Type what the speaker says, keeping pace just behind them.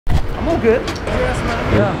all good. Yes, man.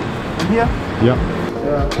 Yeah. Yeah. Yeah.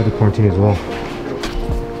 Had the quarantine as well.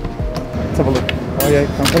 Let's have a look. Oh yeah,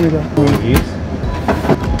 감사합니다.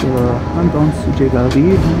 한돈 수제갈비.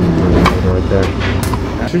 Right there.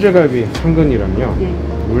 수제갈비 3근이랑요.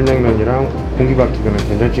 물냉면이랑 공기밥튀기는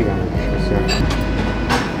된장찌개 하나 주시겠어요?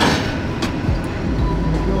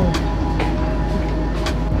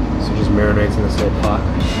 So just marinates in this little pot.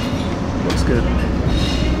 Looks good.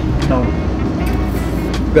 No.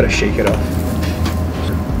 Gotta shake it off.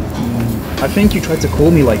 I think you tried to call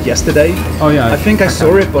me like yesterday. Oh yeah. I think I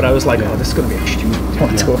saw it, but I was like, oh, this is gonna be a stupid. I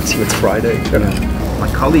want to talk to you. It's Friday. My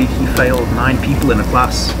colleague, he failed 9 people in a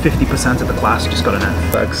class. 50% of the class just got an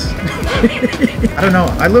F. Thanks. I don't know.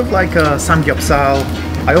 I love like samgyeopsal.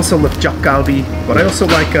 I also love japgalbi, but I also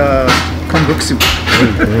like kongguksu.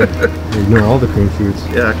 You know all the Korean foods.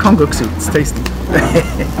 Yeah, kongguksu. It's tasty.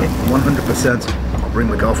 100%. Bring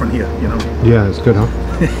my girlfriend here, you know. Yeah, it's good, huh?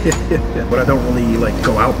 But I don't really like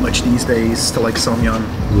go out much these days to like Somyeon.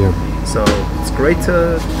 Yeah. So it's great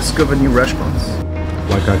to discover new restaurants.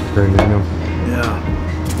 Like I Korean, you know. Yeah.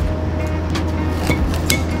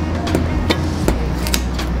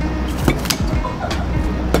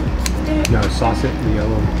 No, sauce it, the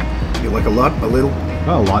yellow. You like a lot, a little?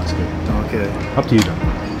 Oh, a lot's good. Okay. Up to you though.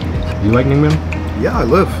 You like naengmyeon? Yeah, I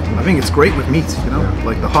love. I think it's great with meat, you know,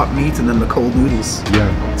 like the hot meat and then the cold noodles. Yeah.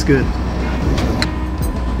 It's good.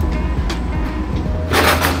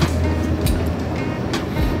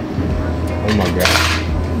 Oh my god.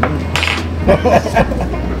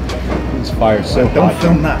 It's fire so hot. Don't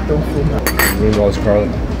film that, don't film that. Ruined all this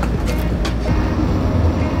garlic.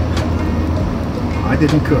 I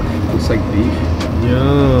didn't cook. Looks like beef.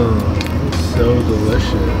 Yum. It's so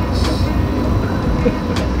delicious.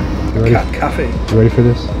 You ready? Cafe. You ready for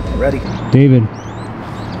this? Ready. David,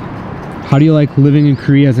 how do you like living in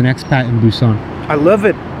Korea as an expat in Busan? I love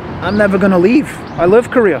it. I'm never gonna leave. I love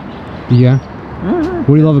Korea. Yeah?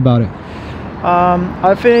 What do you love about it?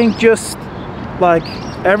 I think just like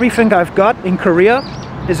everything I've got in Korea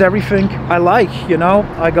is everything I like, you know.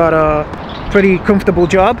 I got a pretty comfortable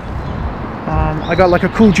job. I got like a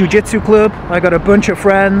cool jiu-jitsu club. I got a bunch of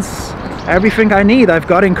friends. Everything I need I've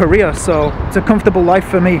got in Korea, so it's a comfortable life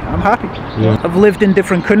for me. I'm happy. Yeah. I've lived in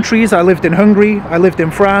different countries. I lived in Hungary, I lived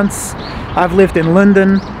in France, I've lived in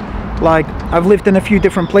London. Like, I've lived in a few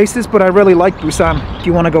different places, but I really like Busan. If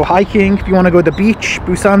you want to go hiking, if you want to go to the beach,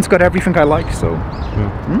 Busan's got everything I like, so. Yeah.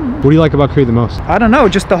 What do you like about Korea the most? I don't know,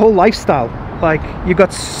 just the whole lifestyle. Like, you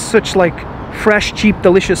got such like fresh, cheap,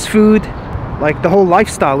 delicious food. Like, the whole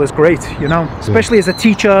lifestyle is great, you know? Especially as a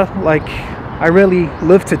teacher, like, I really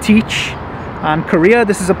love to teach. And Korea,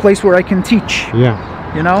 this is a place where I can teach. Yeah.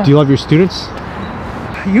 You know? Do you love your students?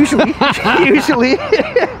 Usually. Usually.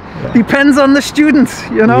 Depends on the students,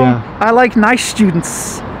 you know? Yeah. I like nice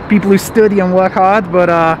students. People who study and work hard,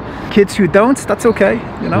 but kids who don't, that's okay,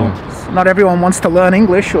 you know? Yeah. Not everyone wants to learn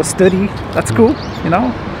English or study. That's cool, you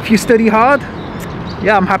know? If you study hard,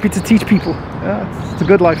 yeah, I'm happy to teach people. Yeah, it's a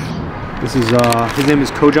good life. This is, his name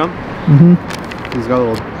is Kojam. He's got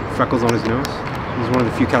little freckles on his nose. He's one of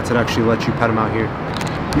the few cats that actually let you pet him out here.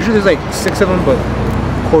 Usually there's like 6 of them, but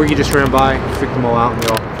Corgi just ran by, freaked them all out, and they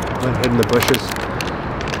all went hid in the bushes.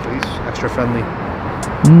 But he's extra friendly.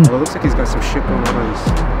 Although it looks like he's got some shit going on his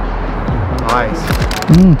eyes.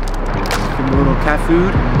 Just give him a little cat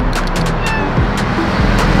food.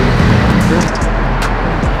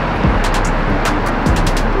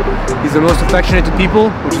 He's the most affectionate to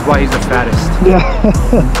people, which is why he's the fattest. Yeah,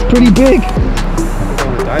 pretty big.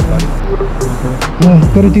 On his diet, buddy.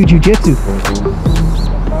 Gotta do jiu-jitsu.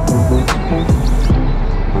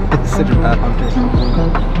 Such a bad hunter.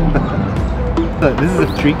 This is a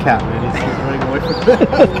street cat, man. He's running away from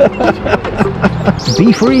it.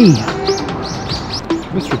 Be free.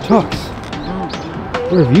 Mr. Tux,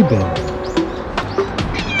 where have you been?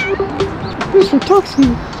 Mr.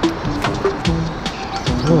 Tuxie.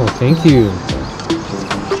 Oh, thank you.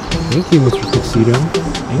 Thank you, Mr. Tuxedo.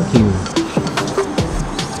 Thank you.